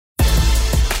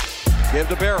Give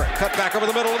to Barrett. Cut back over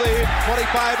the middle of the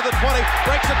 25 to the 20.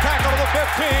 Breaks a tackle to the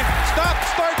 15. Stops,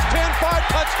 starts 10-5.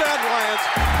 Touchdown Lions.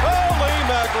 Holy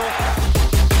mackerel.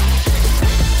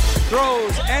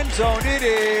 Throws end zone. It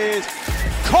is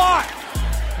caught.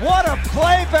 What a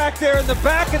play back there in the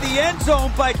back of the end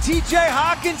zone by TJ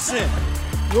Hockenson.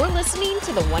 You're listening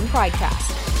to the One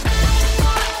Pridecast.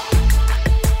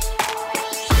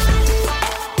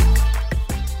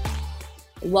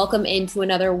 Welcome into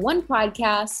another One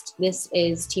Pridecast. This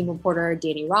is team reporter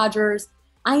Danny Rogers.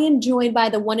 I am joined by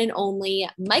the one and only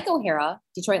Mike O'Hara,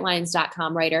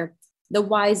 DetroitLions.com writer, the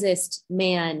wisest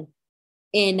man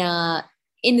in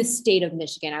the state of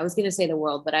Michigan. I was going to say the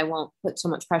world, but I won't put so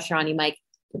much pressure on you, Mike.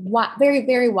 Very,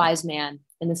 very wise man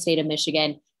in the state of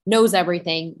Michigan, knows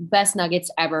everything, best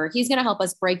Nuggets ever. He's going to help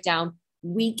us break down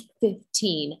Week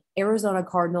 15. Arizona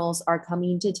Cardinals are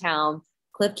coming to town.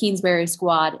 Cliff Kingsbury's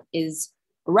squad is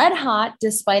red hot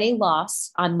despite a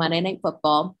loss on Monday Night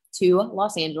Football to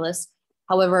Los Angeles.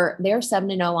 However, they're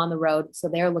 7-0 on the road, so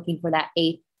they're looking for that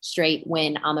 8th straight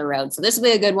win on the road. So this will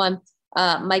be a good one.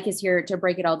 Mike is here to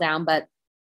break it all down. But,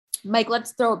 Mike,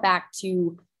 let's throw it back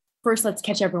to first. Let's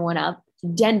catch everyone up.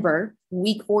 Denver,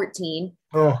 Week 14.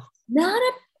 Oh.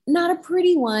 Not a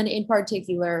pretty one in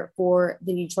particular for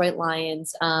the Detroit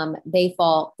Lions. They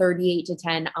fall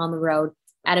 38-10 on the road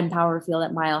at Empower Field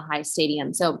at Mile High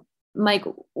Stadium. So, Mike,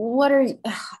 we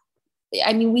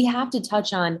have to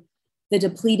touch on the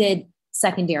depleted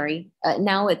secondary.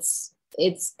 Now it's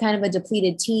kind of a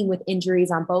depleted team with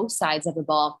injuries on both sides of the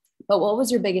ball. But what was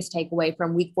your biggest takeaway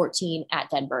from Week 14 at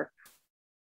Denver?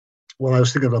 Well, I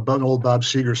was thinking of an old Bob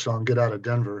Seger song, Get Out of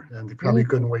Denver, and they probably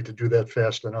couldn't wait to do that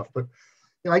fast enough. But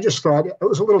I just thought it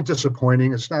was a little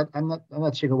disappointing. I'm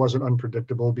not saying it wasn't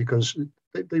unpredictable, because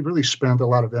they really spent a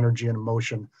lot of energy and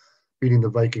emotion beating the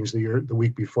Vikings the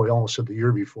week before. I almost said the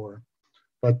year before,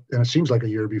 and it seems like a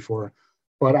year before.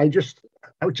 But I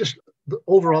was just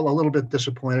overall a little bit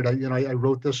disappointed. I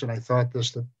wrote this and I thought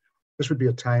that this would be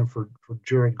a time for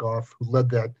Jared Goff, who led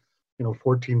that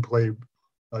 14-play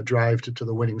drive to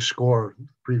the winning score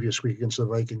previous week against the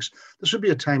Vikings. This would be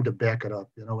a time to back it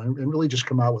up, and really just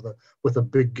come out with a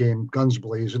big game, guns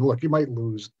blazing. Look, you might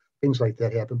lose, things like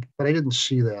that happen, but I didn't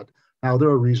see that. Now there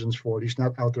are reasons for it. He's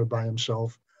not out there by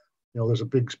himself. There's a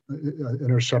big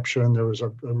interception. There was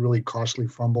a really costly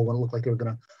fumble when it looked like they were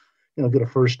going to, get a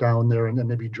first down there and then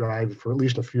maybe drive for at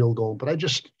least a field goal. But I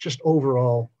just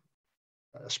overall,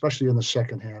 especially in the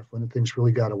second half when things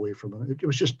really got away from him, it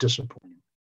was just disappointing.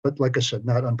 But like I said,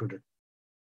 not unpredictable.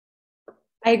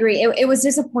 I agree. It was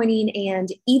disappointing. And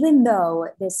even though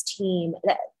this team,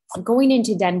 going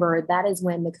into Denver, that is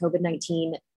when the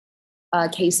COVID-19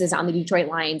 cases on the Detroit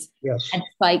Lions had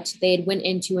spiked. They had went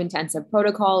into intensive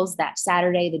protocols that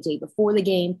Saturday, the day before the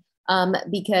game,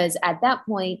 because at that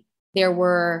point there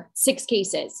were 6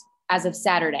 cases as of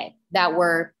Saturday that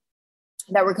were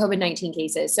COVID-19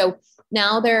 cases. So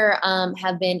now there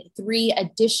have been 3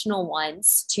 additional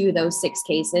ones to those 6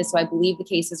 cases. So I believe the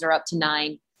cases are up to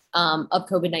 9 of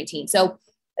COVID-19. So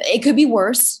it could be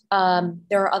worse.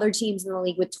 There are other teams in the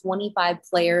league with 25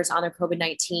 players on their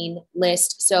COVID-19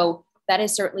 list. So that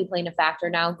is certainly playing a factor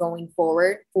now going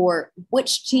forward for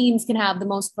which teams can have the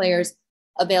most players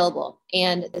available.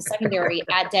 And the secondary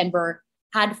at Denver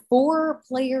had 4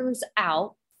 players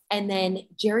out. And then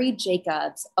Jerry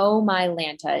Jacobs, oh my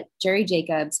Lanta, Jerry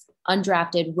Jacobs,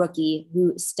 undrafted rookie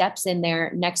who steps in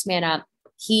there, next man up.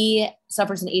 He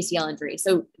suffers an ACL injury.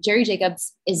 So Jerry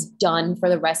Jacobs is done for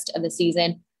the rest of the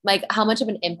season. Mike, how much of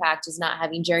an impact is not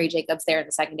having Jerry Jacobs there in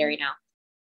the secondary now?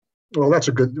 Well,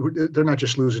 they're not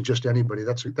just losing just anybody.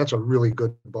 That's a really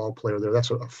good ball player there.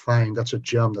 That's a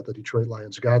gem that the Detroit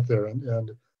Lions got there.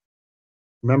 And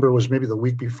remember, it was maybe the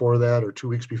week before that or 2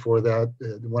 weeks before that,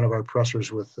 one of our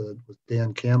pressers with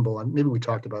Dan Campbell, and maybe we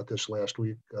talked about this last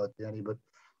week, Danny, but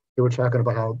they were talking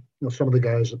about how some of the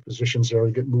guys, the positions there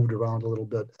get moved around a little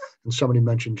bit. And somebody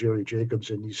mentioned Jerry Jacobs,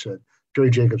 and he said, Jerry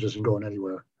Jacobs isn't going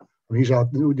anywhere. I mean, he's out.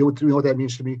 You know what that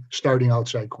means to me? Starting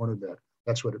outside cornerback.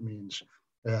 That's what it means.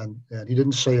 And he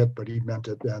didn't say it, but he meant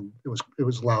it, and it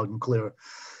was loud and clear.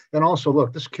 And also,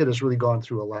 look, this kid has really gone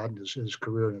through a lot in his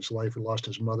career and his life. He lost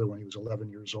his mother when he was 11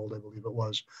 years old, I believe it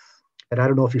was. And I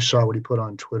don't know if you saw what he put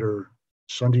on Twitter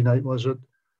Sunday night, was it?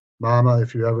 Mama,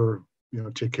 if you ever,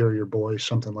 take care of your boy,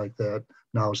 something like that.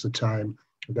 Now's the time.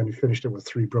 And then he finished it with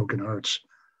 3 broken hearts.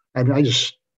 I mean, I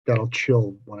just got a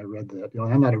chill when I read that.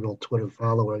 I'm not a real Twitter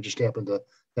follower. I just happened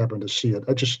to see it.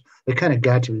 It kind of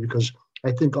got to me, because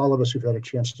I think all of us who've had a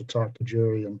chance to talk to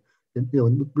Jerry and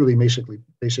really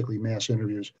basically mass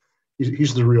interviews,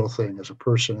 he's the real thing as a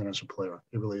person and as a player.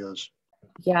 It really is.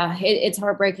 Yeah, it's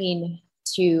heartbreaking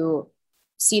to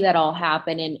see that all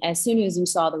happen. And as soon as you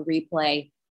saw the replay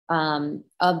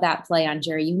of that play on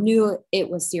Jerry, you knew it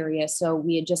was serious. So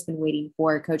we had just been waiting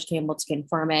for Coach Campbell to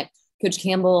confirm it. Coach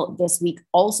Campbell this week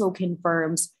also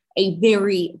confirms a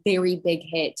very, very big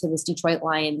hit to this Detroit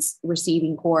Lions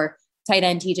receiving core. Tight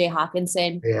end TJ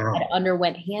Hawkinson had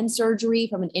underwent hand surgery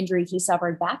from an injury he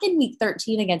suffered back in week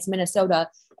 13 against Minnesota.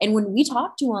 And when we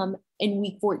talked to him in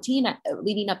week 14,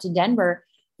 leading up to Denver,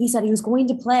 he said he was going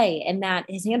to play and that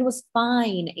his hand was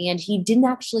fine. And he didn't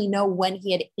actually know when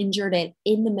he had injured it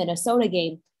in the Minnesota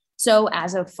game. So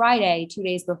as of Friday, 2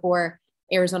 days before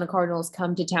Arizona Cardinals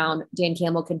come to town, Dan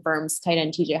Campbell confirms tight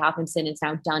end TJ Hawkinson is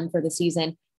now done for the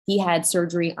season. He had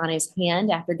surgery on his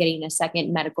hand after getting a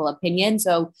second medical opinion.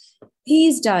 So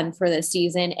he's done for the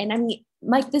season. And I mean,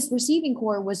 Mike, this receiving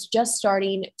core was just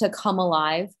starting to come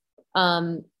alive.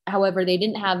 However, they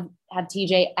didn't have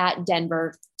TJ at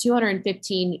Denver,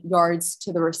 215 yards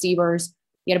to the receivers.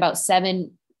 You had about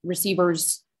 7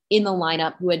 receivers in the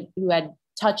lineup who had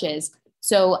touches.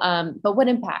 So, but what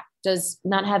impact does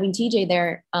not having TJ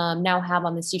there now have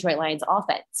on this Detroit Lions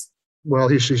offense? Well,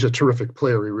 he's a terrific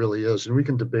player. He really is. And we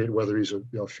can debate whether he's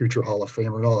a future Hall of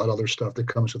Famer and all that other stuff that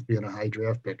comes with being a high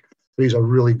draft pick. But he's a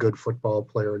really good football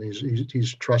player, and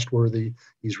he's trustworthy.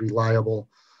 He's reliable.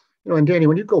 And Danny,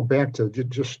 when you go back to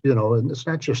just, and it's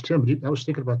not just him, but I was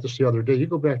thinking about this the other day. You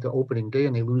go back to opening day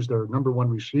and they lose their number 1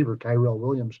 receiver, Tyrell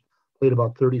Williams, played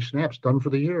about 30 snaps, done for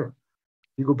the year.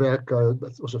 You go back,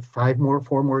 was it 4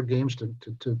 more games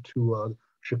to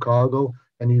Chicago,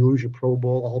 and you lose your Pro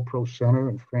Bowl All-Pro center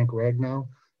and Frank Ragnow.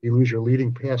 You lose your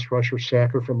leading pass rusher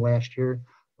sacker from last year,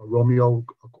 Romeo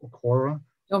Okwara.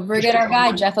 Don't forget our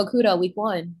guy, Jeff Okudah, week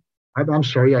 1. I'm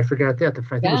sorry, I forgot that.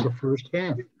 I think it was the first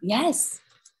half. Yes.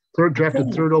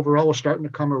 Drafted third overall, was starting to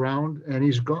come around, and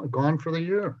he's gone for the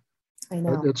year. I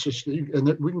know. It's just,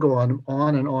 and we can go on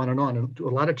and on and on. And a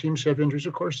lot of teams have injuries.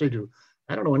 Of course they do.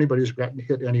 I don't know anybody who's gotten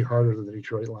hit any harder than the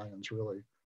Detroit Lions, really,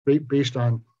 based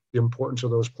on the importance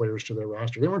of those players to their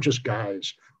roster. They weren't just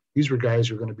guys. These were guys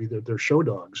who are going to be their show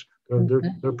dogs.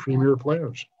 They're premier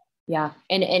players. Yeah.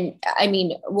 And I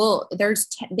mean,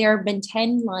 there have been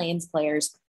 10 Lions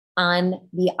players on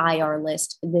the IR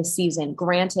list this season.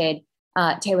 Granted,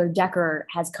 Taylor Decker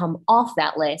has come off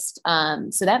that list.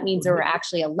 So that means there were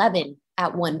actually 11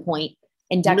 at one point.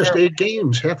 And Decker missed 8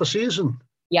 games, half a season.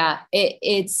 Yeah,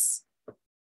 it's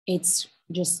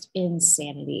just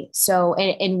insanity. So,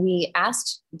 and we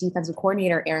asked defensive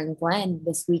coordinator Aaron Glenn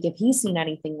this week if he's seen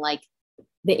anything like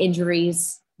the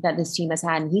injuries that this team has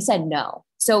had, and he said no.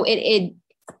 So it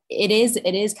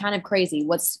is kind of crazy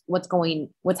what's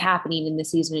happening in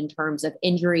this season in terms of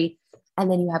injury. And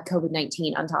then you have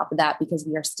COVID-19 on top of that, because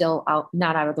we are still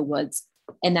not out of the woods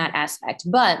in that aspect.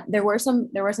 But there were some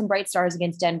bright stars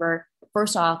against Denver.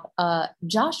 First off,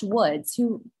 Josh Woods,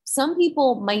 who some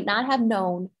people might not have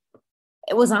known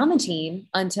it was on the team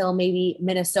until maybe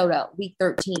Minnesota week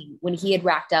 13, when he had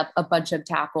racked up a bunch of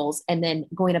tackles, and then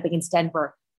going up against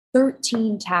Denver,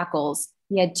 13 tackles.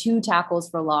 He had 2 tackles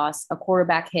for loss, a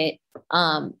quarterback hit.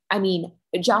 I mean,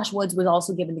 Josh Woods was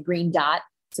also given the green dot.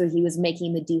 So he was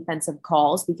making the defensive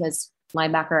calls, because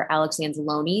linebacker Alex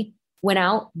Anzalone went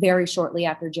out very shortly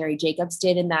after Jerry Jacobs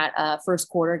did in that first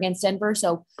quarter against Denver.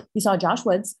 So we saw Josh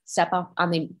Woods step up on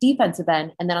the defensive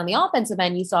end. And then on the offensive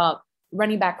end, you saw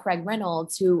running back Craig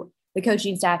Reynolds, who the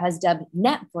coaching staff has dubbed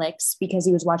Netflix because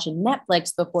he was watching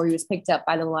Netflix before he was picked up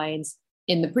by the Lions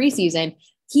in the preseason.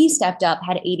 He stepped up,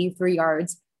 had 83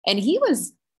 yards, and he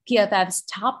was PFF's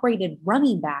top-rated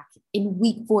running back in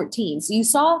week 14. So you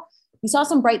saw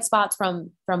some bright spots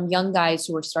from young guys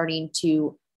who were starting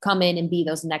to come in and be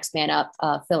those next man up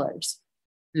fillers.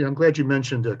 Yeah, I'm glad you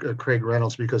mentioned Craig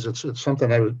Reynolds, because it's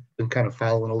something I've been kind of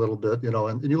following a little bit,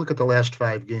 and you look at the last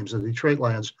 5 games, and the Detroit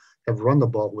Lions have run the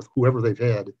ball with whoever they've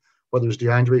had, whether it's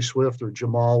DeAndre Swift or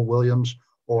Jamal Williams,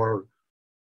 or,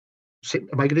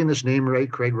 am I getting this name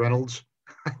right? Craig Reynolds,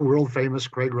 world famous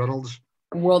Craig Reynolds.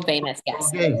 World famous,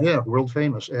 yes. Yeah, world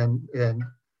famous. And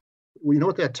well, you know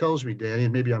what that tells me, Danny,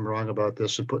 and maybe I'm wrong about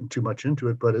this and putting too much into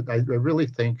it, but I really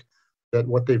think that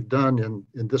what they've done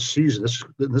in this season,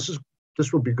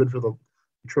 this will be good for the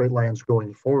Detroit Lions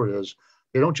going forward, is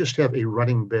they don't just have a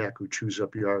running back who chews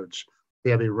up yards. They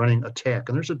have a running attack,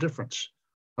 and there's a difference.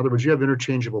 In other words, you have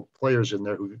interchangeable players in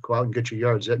there who go out and get you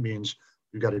yards. That means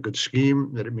you've got a good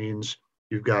scheme. That it means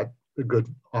you've got a good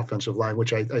offensive line,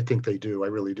 which I think they do. I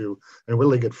really do. And when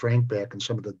they get Frank back and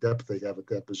some of the depth they have at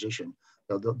that position,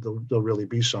 they'll really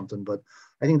be something. But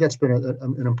I think that's been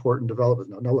an important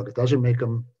development. Now, look, it doesn't make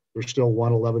them, they're still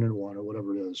 1-11-1 or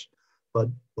whatever it is. But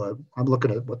I'm looking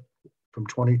at what from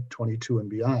 2022 and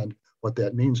beyond, what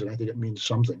that means. And I think it means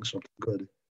something good.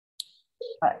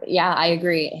 Yeah, I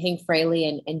agree. Hank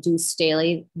Fraley and Deuce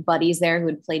Staley, buddies there who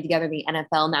had played together in the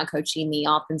NFL, now coaching the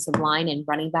offensive line and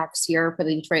running backs here for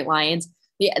the Detroit Lions.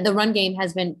 The run game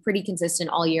has been pretty consistent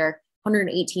all year.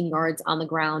 118 yards on the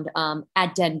ground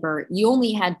at Denver. You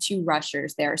only had 2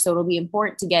 rushers there, so it'll be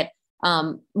important to get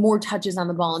more touches on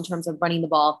the ball in terms of running the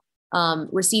ball.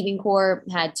 Receiving core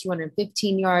had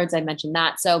 215 yards. I mentioned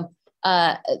that. So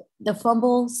the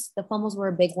fumbles were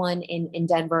a big one in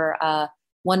Denver.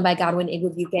 One by Godwin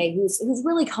Igwebuike, who's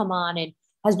really come on and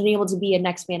has been able to be a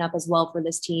next man up as well for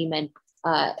this team, and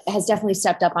has definitely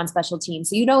stepped up on special teams.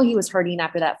 So he was hurting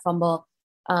after that fumble.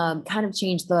 Kind of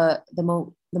changed the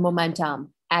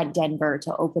momentum at Denver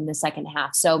to open the second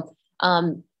half. So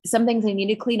some things they need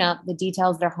to clean up. The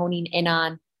details they're honing in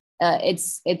on.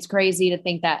 It's crazy to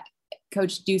think that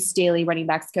Coach Deuce Staley, running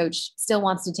backs coach, still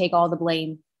wants to take all the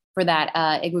blame for that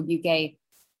Igwebuike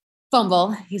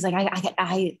fumble. He's like,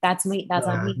 I that's me. That's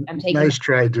on me. I'm taking. Nice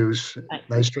try, Deuce.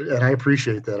 Nice try, and I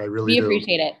appreciate that. I really do.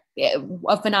 Appreciate it. Yeah,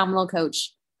 a phenomenal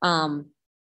coach.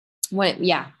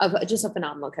 Just a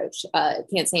phenomenal coach.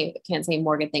 Can't say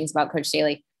more good things about Coach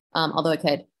Staley. Although I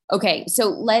could. Okay, so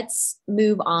let's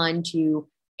move on to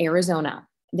Arizona.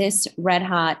 This red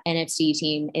hot NFC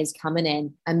team is coming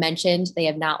in. I mentioned they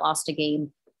have not lost a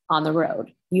game on the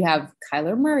road. You have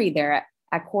Kyler Murray there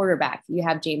at quarterback. You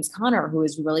have James Conner, who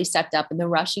has really stepped up in the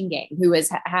rushing game, who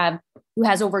has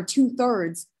over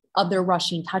 2/3 of their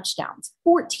rushing touchdowns,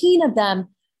 14 of them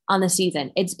on the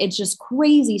season. It's just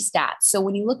crazy stats. So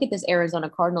when you look at this Arizona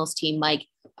Cardinals team, Mike,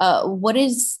 what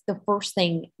is the first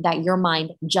thing that your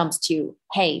mind jumps to?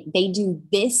 Hey, they do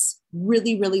this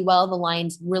really, really well. The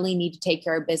Lions really need to take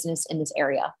care of business in this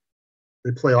area.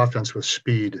 They play offense with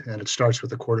speed, and it starts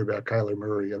with the quarterback, Kyler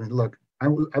Murray. I mean, look, I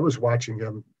was watching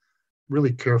him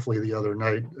really carefully the other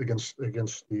night against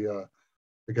the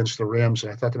Rams,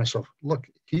 and I thought to myself, look,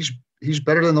 he's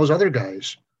better than those other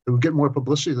guys who get more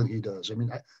publicity than he does. I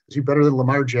mean, is he better than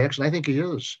Lamar Jackson? I think he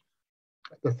is.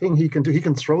 The thing he can do, he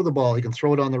can throw the ball, he can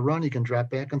throw it on the run, he can drop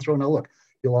back and throw. Now, look,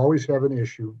 he'll always have an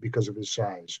issue because of his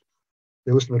size.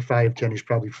 They list him at 5'10", he's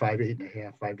probably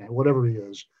 5'8.5", 5'9", whatever he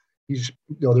is. He's,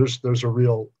 there's a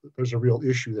real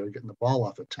issue there getting the ball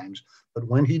off at times. But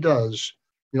when he does,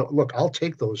 look, I'll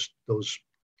take those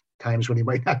times when he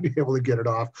might not be able to get it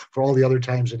off for all the other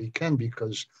times that he can,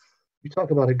 because you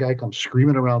talk about a guy come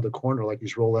screaming around the corner like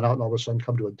he's rolling out and all of a sudden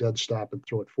come to a dead stop and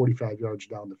throw it 45 yards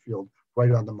down the field,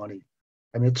 right on the money.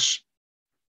 I mean, it's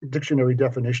dictionary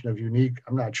definition of unique.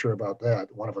 I'm not sure about that,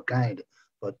 one of a kind,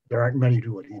 but there aren't many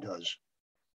do what he does.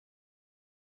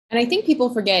 And I think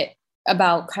people forget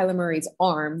about Kyler Murray's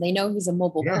arm. They know he's a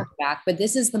mobile quarterback, but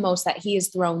this is the most that he has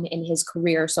thrown in his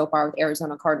career so far with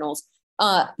Arizona Cardinals.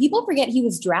 People forget he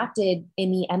was drafted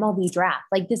in the MLB draft.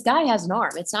 Like, this guy has an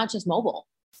arm. It's not just mobile.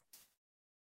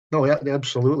 No,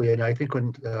 absolutely. And I think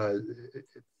when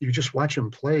you just watch him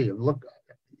play, and look,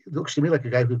 it looks to me like a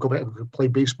guy who could go back and could play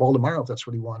baseball tomorrow if that's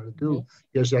what he wanted to do. Mm-hmm.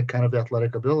 He has that kind of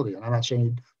athletic ability. And I'm not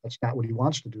saying that's not what he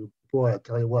wants to do. Boy, I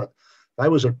tell you what, if I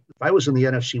was in the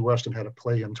NFC West and had to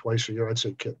play him twice a year, I'd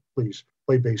say, kid, please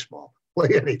play baseball, play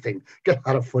anything, get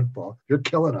out of football. You're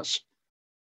killing us.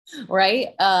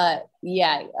 Right.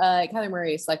 Kyler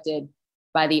Murray is selected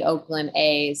by the Oakland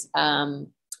A's.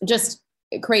 Just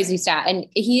crazy stat. And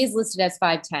he is listed as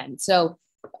 5'10". So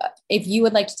if you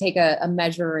would like to take a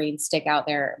measuring stick out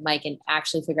there, Mike, and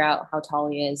actually figure out how tall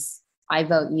he is, I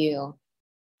vote you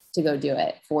to go do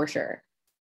it for sure.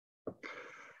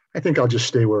 I think I'll just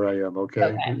stay where I am.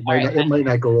 Okay. It might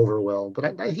not go over well,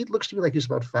 but he looks to me like he's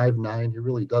about 5'9". He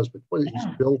really does. But boy, he's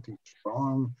built. He's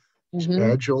strong. He's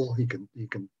agile. He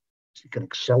can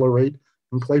accelerate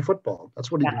and play football. That's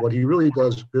what he really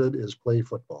does good is play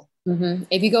football. Mm-hmm.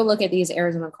 If you go look at these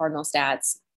Arizona Cardinal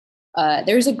stats,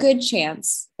 there's a good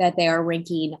chance that they are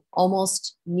ranking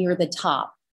almost near the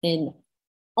top in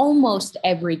almost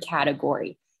every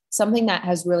category. Something that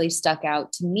has really stuck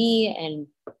out to me, and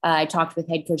I talked with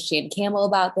head coach Dan Campbell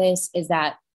about this, is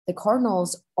that the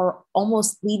Cardinals are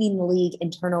almost leading the league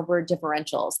in turnover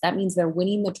differentials. That means they're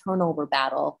winning the turnover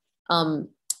battle.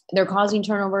 They're causing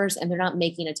turnovers and they're not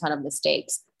making a ton of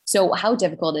mistakes. So how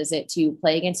difficult is it to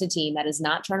play against a team that is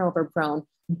not turnover prone,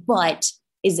 but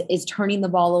is turning the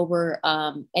ball over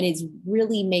and is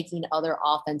really making other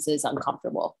offenses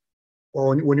uncomfortable?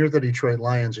 Well, when you're the Detroit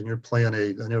Lions and you're playing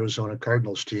an Arizona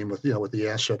Cardinals team with the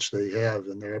assets they have,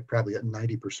 and they're probably at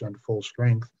 90% full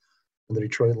strength, and the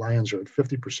Detroit Lions are at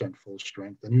 50% full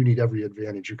strength, then you need every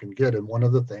advantage you can get. And one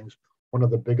of the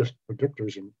biggest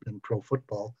predictors in pro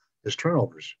football is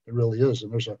turnovers. It really is.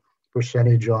 And there's a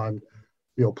percentage on,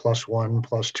 +1,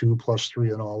 +2,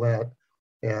 +3, and all that.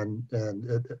 And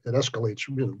it escalates.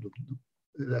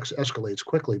 escalates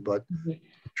quickly. But Mhm.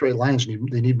 Detroit Lions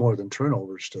need more than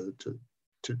turnovers to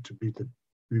beat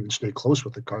even stay close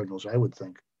with the Cardinals, I would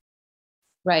think.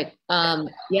 Right.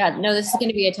 Yeah, no, this is going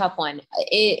to be a tough one.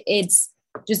 It's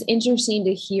just interesting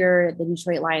to hear the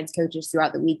Detroit Lions coaches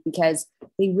throughout the week because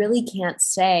they really can't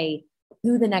say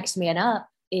who the next man up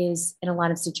is in a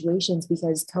lot of situations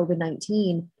because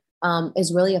COVID-19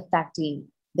 is really affecting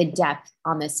the depth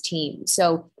on this team.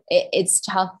 So it's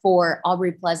tough for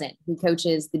Aubrey Pleasant, who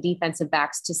coaches the defensive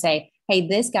backs, to say, hey,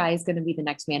 this guy is going to be the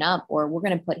next man up, or we're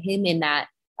going to put him in that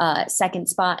second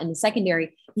spot in the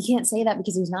secondary. He can't say that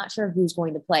because he's not sure who's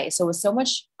going to play. So with so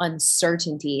much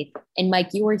uncertainty, and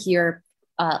Mike, you were here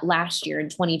last year in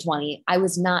 2020. I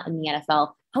was not in the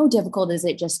NFL. How difficult is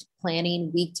it just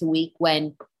planning week to week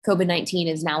when COVID-19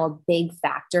 is now a big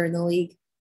factor in the league?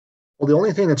 Well, the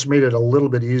only thing that's made it a little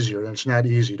bit easier, and it's not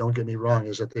easy, don't get me wrong,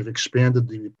 is that they've expanded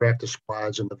the practice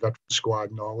squads and the veteran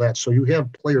squad and all that. So you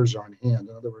have players on hand.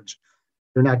 In other words,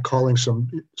 you're not calling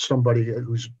somebody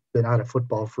who's been out of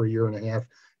football for a year and a half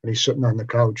and he's sitting on the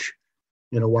couch,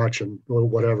 watching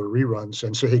whatever reruns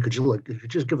and say, hey, could you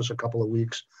just give us a couple of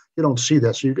weeks? You don't see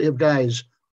that. So you have guys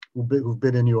who've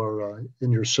been in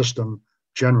your system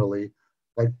generally.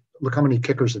 Like, look how many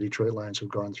kickers the Detroit Lions have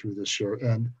gone through this year.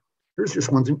 And here's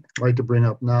just one thing I'd like to bring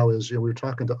up now is we were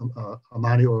talking to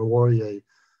Amani Oruwariye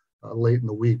late in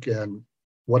the week, and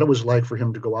what it was like for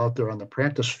him to go out there on the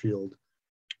practice field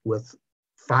with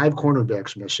 5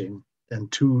 cornerbacks missing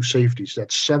and 2 safeties.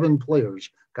 That's 7 players,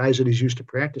 guys that he's used to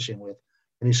practicing with.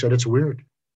 And he said, it's weird.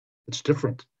 It's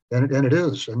different. And it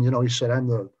is. And, he said, I'm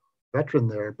the veteran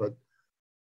there, but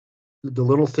the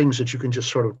little things that you can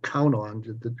just sort of count on,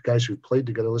 the guys who've played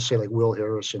together, let's say like Will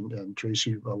Harris and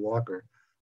Tracy Walker,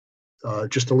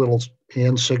 just a little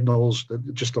hand signals,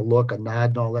 just a look, a nod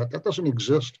and all that doesn't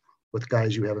exist with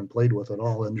guys you haven't played with at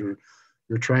all. And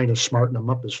you're trying to smarten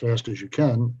them up as fast as you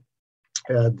can.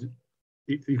 And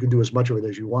you can do as much of it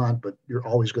as you want, but you're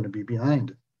always going to be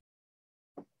behind.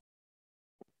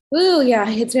 Ooh, yeah,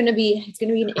 it's gonna be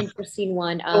an interesting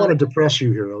one. I don't want to depress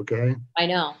you here, okay? I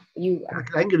know you. I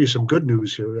can give you some good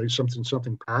news here, right?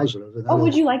 Something positive.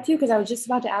 Would you like to? Because I was just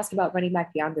about to ask about running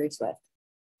back D'Andre Swift.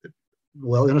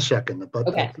 Well, in a second, but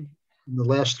okay. In the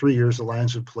last 3 years, the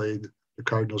Lions have played the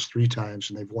Cardinals 3 times,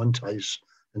 and they've won twice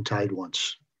and tied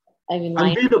once. I mean,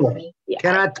 unbeatable.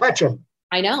 Cannot touch them.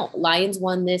 I know. Lions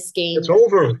won this game. It's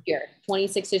over. Here,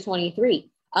 26-23.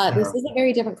 This is a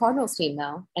very different Cardinals team,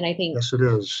 though, and I think yes, it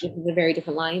is. This is a very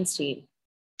different Lions team.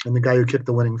 And the guy who kicked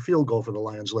the winning field goal for the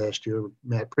Lions last year,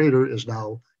 Matt Prater, is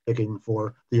now kicking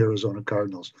for the Arizona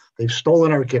Cardinals. They've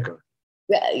stolen our kicker.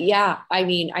 Yeah, I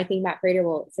mean, I think Matt Prater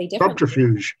will say different.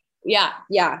 Subterfuge. Yeah,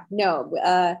 no,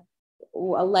 a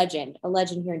legend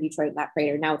here in Detroit, Matt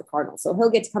Prater, now with the Cardinals. So he'll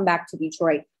get to come back to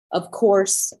Detroit. Of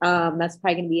course, that's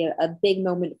probably going to be a big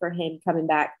moment for him coming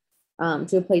back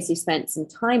to a place he spent some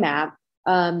time at.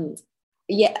 I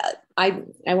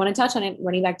want to touch on it.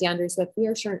 Running back D'Andre Swift, we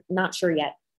are not sure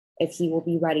yet if he will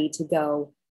be ready to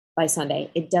go by Sunday.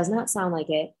 It does not sound like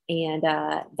it, and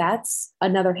that's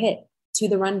another hit to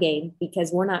the run game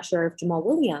because we're not sure if Jamal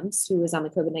Williams, who is on the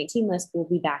COVID-19 list, will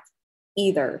be back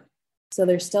either. So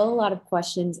there's still a lot of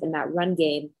questions in that run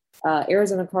game.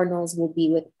 Arizona Cardinals will be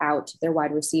without their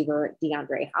wide receiver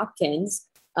DeAndre Hopkins,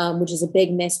 which is a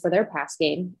big miss for their pass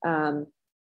game.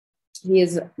 He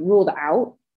is ruled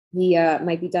out. He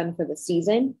might be done for the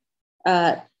season.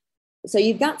 So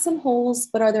you've got some holes,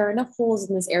 but are there enough holes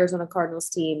in this Arizona Cardinals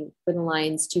team for the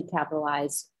Lions to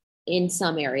capitalize in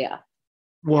some area?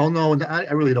 Well, no,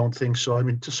 I really don't think so. I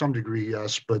mean, to some degree,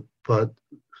 yes, but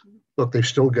look, they've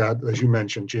still got, as you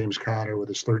mentioned, James Conner with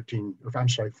his 14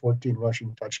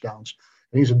 rushing touchdowns,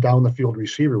 and he's a down the field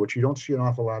receiver, which you don't see an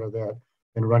awful lot of that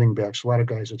in running backs. A lot of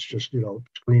guys, it's just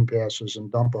screen passes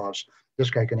and dump offs. This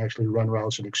guy can actually run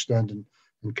routes and extend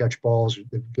and catch balls.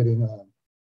 Getting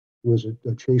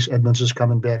Chase Edmonds is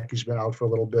coming back. He's been out for a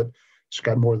little bit. He's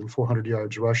got more than 400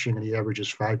 yards rushing, and he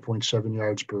averages 5.7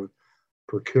 yards per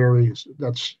carry.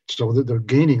 So they're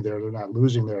gaining there. They're not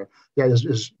losing there. Yeah,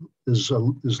 is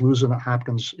losing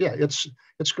Hopkins? Yeah, it's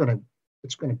gonna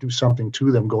do something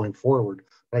to them going forward.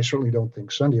 But I certainly don't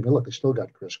think Sunday. I mean, look, they still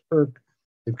got Chris Kirk.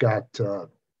 They've got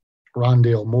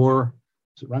Rondale Moore.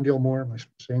 Is it Rondale Moore? Am I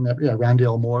saying that? Yeah,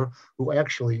 Rondale Moore, who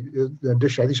actually, in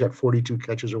addition, I think he's got 42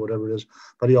 catches or whatever it is.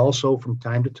 But he also, from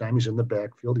time to time, he's in the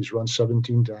backfield. He's run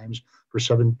 17 times for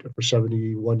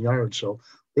 71 yards. So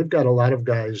they've got a lot of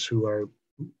guys who are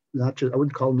not just, I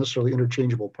wouldn't call them necessarily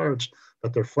interchangeable parts,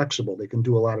 but they're flexible. They can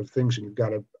do a lot of things, and you've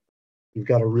got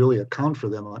to really account for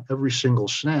them on every single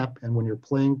snap. And when you're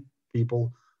playing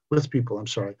with people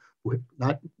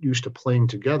not used to playing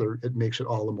together, it makes it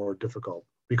all the more difficult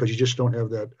because you just don't have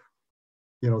that,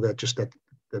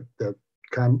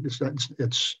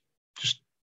 it's just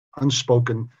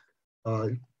unspoken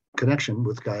connection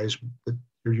with guys that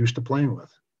you're used to playing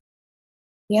with.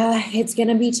 Yeah, it's going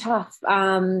to be tough.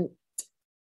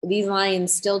 These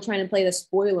Lions still trying to play the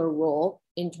spoiler role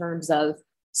in terms of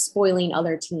spoiling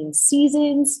other teams'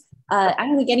 seasons. I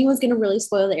don't think anyone's going to really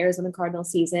spoil the Arizona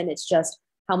Cardinals season. It's just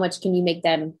how much can you make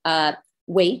them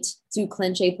wait to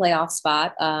clinch a playoff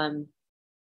spot.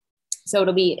 So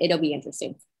it'll be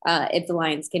interesting if the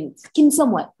Lions can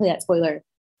somewhat play that spoiler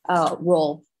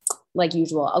role like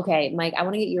usual. Okay, Mike, I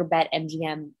want to get your Bet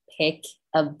MGM pick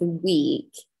of the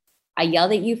week. I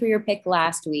yelled at you for your pick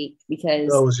last week because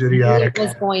that was idiotic. It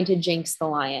was going to jinx the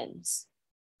Lions.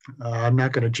 I'm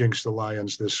not going to jinx the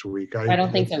Lions this week. I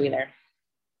don't think so either.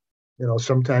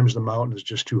 Sometimes the mountain is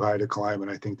just too high to climb,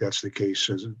 and I think that's the case.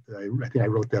 I think I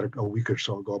wrote that a week or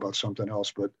so ago about something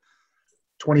else, but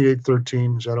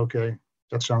 28-13, is that okay? Does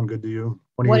that sound good to you?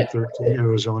 28-13,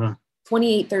 Arizona.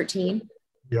 28-13?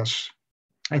 Yes.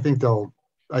 I think they'll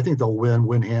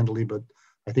win handily, but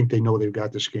I think they know they've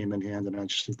got this game in hand, and I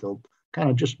just think they'll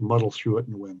kind of just muddle through it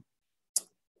and win.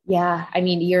 Yeah, I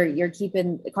mean, you're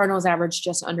keeping the Cardinals average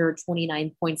just under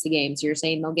 29 points a game, so you're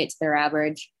saying they'll get to their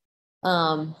average.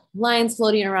 Lions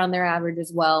floating around their average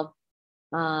as well.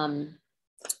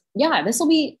 Yeah, this will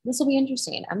be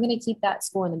interesting. I'm going to keep that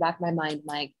score in the back of my mind,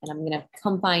 Mike, and I'm going to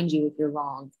come find you if you're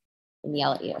wrong and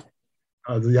yell at you.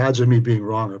 The odds of me being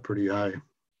wrong are pretty high.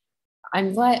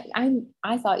 I'm glad.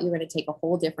 I thought you were going to take a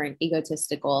whole different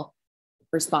egotistical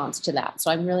response to that.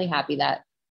 So I'm really happy that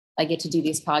I get to do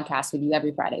these podcasts with you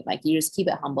every Friday. Mike, you just keep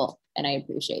it humble, and I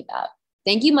appreciate that.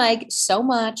 Thank you, Mike, so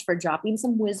much for dropping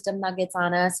some wisdom nuggets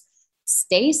on us.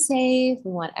 Stay safe.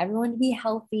 We want everyone to be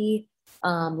healthy.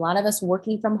 A lot of us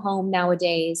working from home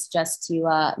nowadays just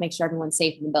to make sure everyone's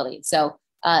safe in the building. So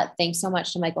thanks so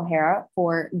much to Mike O'Hara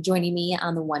for joining me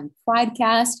on the One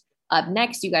Pridecast. Up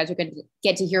next, you guys are going to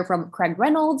get to hear from Craig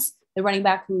Reynolds, the running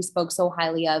back who we spoke so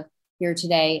highly of here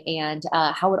today, and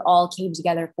how it all came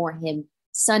together for him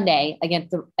Sunday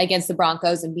against the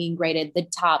Broncos and being graded the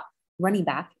top running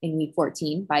back in Week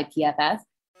 14 by PFF.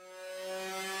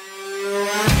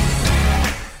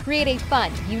 Create a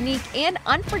fun, unique, and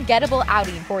unforgettable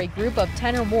outing for a group of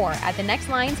 10 or more at the next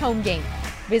Lions home game.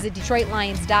 Visit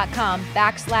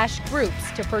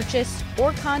DetroitLions.com/groups to purchase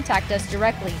or contact us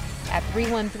directly at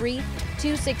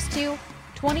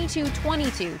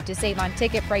 313-262-2222 to save on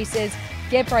ticket prices,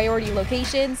 get priority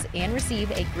locations, and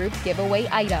receive a group giveaway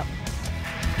item.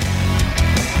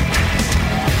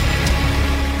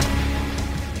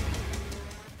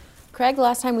 Craig,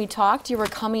 last time we talked, you were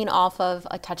coming off of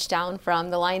a touchdown from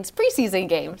the Lions preseason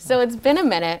game. So it's been a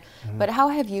minute, but how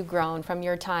have you grown from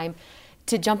your time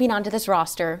to jumping onto this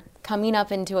roster, coming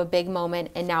up into a big moment,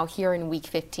 and now here in Week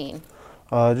 15?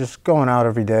 Just going out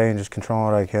every day and just controlling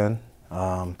what I can,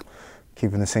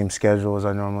 keeping the same schedule as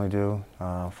I normally do,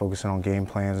 focusing on game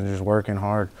plans and just working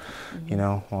hard. You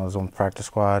know, when I was on practice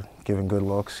squad, giving good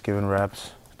looks, giving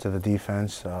reps to the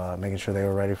defense, making sure they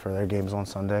were ready for their games on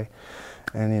Sunday.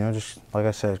 And, you know, just like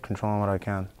I said, controlling what I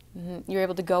can. You were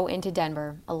able to go into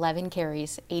Denver, 11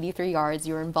 carries, 83 yards.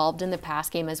 You were involved in the pass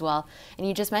game as well. And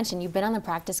you just mentioned you've been on the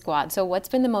practice squad. So what's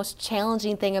been the most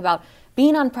challenging thing about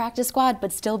being on practice squad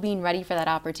but still being ready for that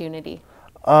opportunity?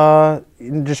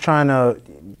 Just trying to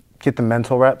get the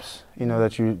mental reps, you know,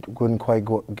 that you wouldn't quite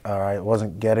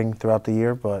wasn't getting throughout the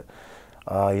year. But,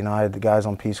 you know, I had the guys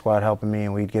on P Squad helping me,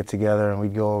 and we'd get together and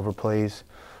we'd go over plays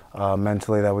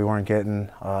mentally that we weren't getting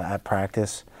at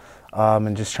practice.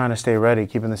 And just trying to stay ready,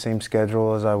 keeping the same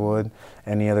schedule as I would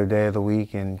any other day of the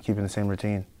week and keeping the same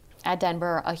routine. At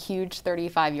Denver, a huge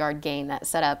 35-yard gain that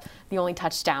set up the only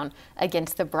touchdown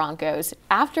against the Broncos.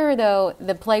 After, though,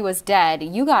 the play was dead,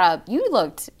 you got up. You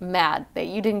looked mad that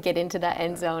you didn't get into that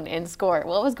end zone and score.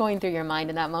 What was going through your mind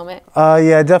in that moment?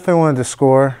 Yeah, I definitely wanted to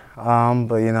score,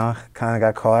 but, you know, kind of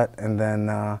got caught. And then,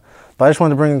 but I just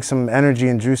wanted to bring some energy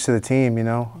and juice to the team, you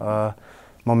know.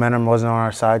 Momentum wasn't on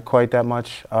our side quite that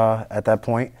much at that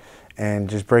point, and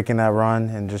just breaking that run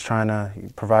and just trying to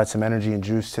provide some energy and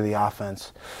juice to the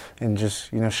offense and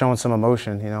just, you know, showing some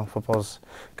emotion. You know, football's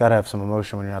got to have some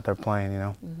emotion when you're out there playing, you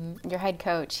know. Your head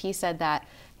coach, he said that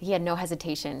he had no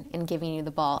hesitation in giving you the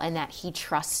ball and that he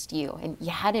trusts you. And you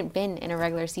hadn't been in a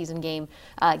regular season game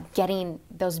getting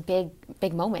those big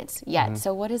moments yet.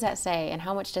 So what does that say, and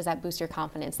how much does that boost your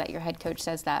confidence that your head coach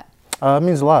says that? It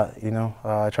means a lot, you know.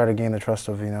 I try to gain the trust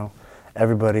of, you know,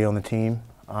 everybody on the team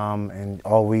and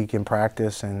all week in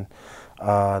practice, and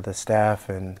the staff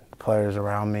and players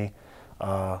around me. You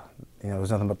know, it was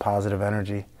nothing but positive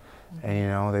energy. And, you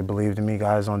know, they believed in me.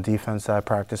 Guys on defense that I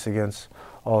practiced against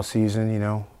all season, you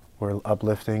know, were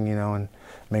uplifting, you know, and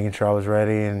making sure I was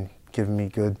ready and giving me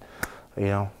good, you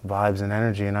know, vibes and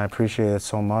energy. And I appreciate it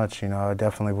so much. You know, I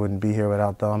definitely wouldn't be here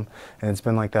without them. And it's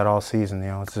been like that all season. You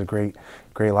know, it's a great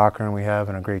locker room we have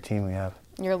and a great team we have.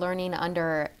 You're learning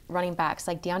under running backs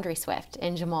like DeAndre Swift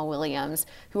and Jamal Williams,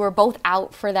 who were both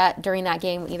out for that during that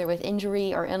game, either with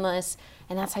injury or illness,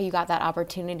 and that's how you got that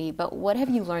opportunity. But what have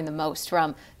you learned the most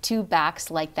from two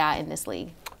backs like that in this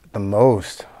league? The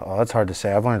most? Oh, that's hard to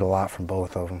say. I've learned a lot from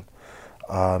both of them.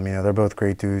 You know, they're both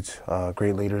great dudes,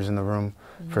 great leaders in the room,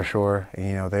 for sure. And,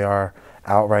 you know, they are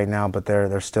out right now, but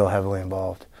they're still heavily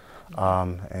involved.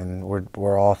 And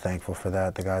we're all thankful for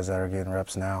that, the guys that are getting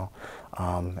reps now,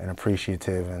 and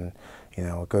appreciative. And, you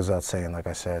know, it goes without saying, like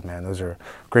I said, man, those are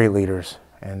great leaders.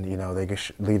 And, you know, they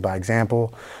lead by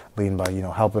example, leading by, you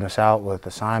know, helping us out with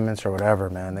assignments or whatever,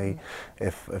 man.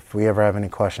 If we ever have any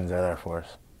questions, they're there for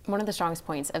us. One of the strongest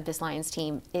points of this Lions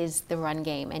team is the run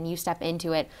game, and you step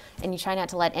into it and you try not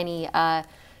to let any, you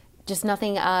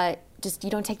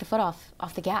don't take the foot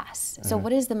off the gas. So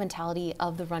what is the mentality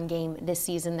of the run game this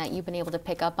season that you've been able to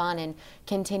pick up on and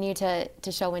continue to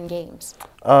show in games?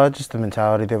 Just the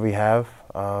mentality that we have.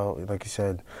 Like you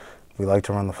said, we like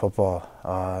to run the football.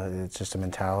 It's just a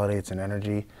mentality, it's an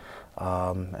energy.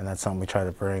 And that's something we try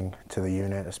to bring to the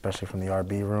unit, especially from the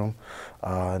RB room,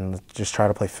 and just try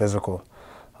to play physical.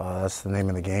 That's the name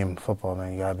of the game, football,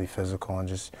 man. You gotta be physical and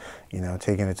just, you know,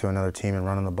 taking it to another team and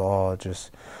running the ball. It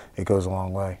goes a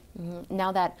long way.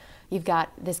 Now that you've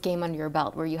got this game under your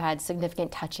belt where you had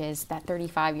significant touches, that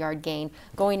 35-yard gain,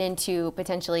 going into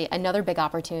potentially another big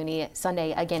opportunity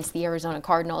Sunday against the Arizona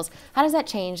Cardinals, how does that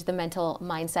change the mental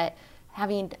mindset,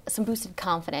 having some boosted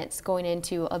confidence going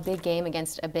into a big game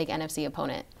against a big NFC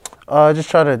opponent?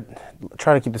 Just try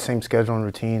to keep the same schedule and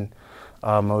routine.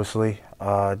 Mostly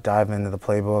dive into the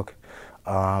playbook,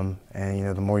 and you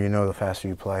know, the more you know, the faster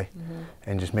you play,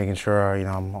 and just making sure, you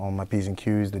know, I'm on my P's and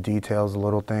Q's, the details, the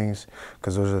little things,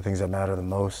 because those are the things that matter the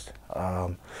most,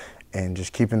 and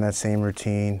just keeping that same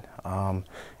routine, you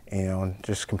know, and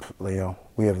just completely, you know,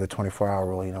 we have the 24-hour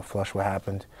rule, you know, flush what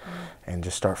happened, and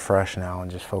just start fresh now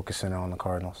and just focusing on the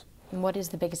Cardinals. And what is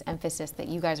the biggest emphasis that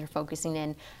you guys are focusing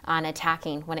in on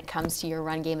attacking when it comes to your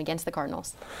run game against the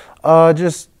Cardinals?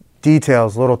 Just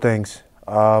details, little things.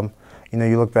 You know,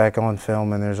 you look back on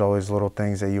film and there's always little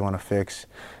things that you want to fix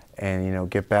and, you know,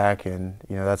 get back, and,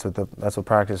 you know, that's what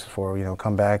practice is for. You know,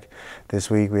 come back this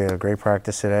week. We had a great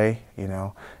practice today, you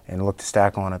know, and look to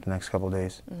stack on it the next couple of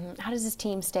days. How does this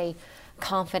team stay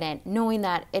confident knowing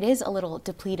that it is a little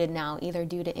depleted now, either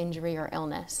due to injury or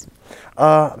illness?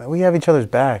 We have each other's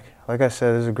back. Like I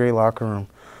said, this is a great locker room.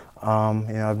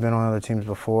 You know, I've been on other teams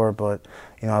before, but,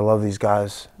 you know, I love these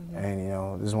guys, and, you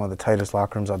know, this is one of the tightest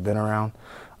locker rooms I've been around.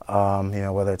 You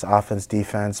know, whether it's offense,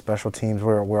 defense, special teams,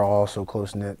 we're all so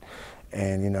close-knit,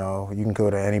 and, you know, you can go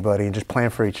to anybody and just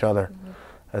plan for each other.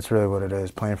 That's really what it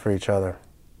is, playing for each other.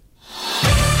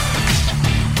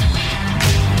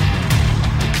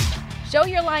 Show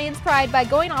your Lions pride by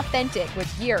going authentic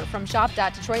with gear from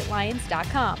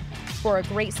shop.detroitlions.com. For a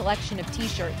great selection of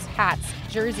t-shirts, hats,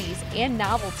 jerseys, and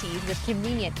novelties with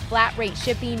convenient flat-rate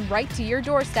shipping right to your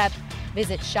doorstep,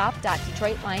 visit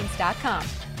shop.detroitlions.com,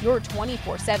 your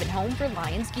 24/7 home for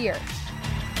Lions gear.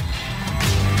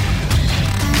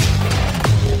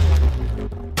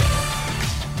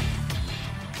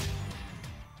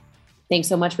 Thanks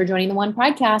so much for joining the One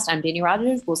Podcast. I'm Danny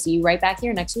Rogers. We'll see you right back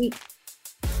here next week.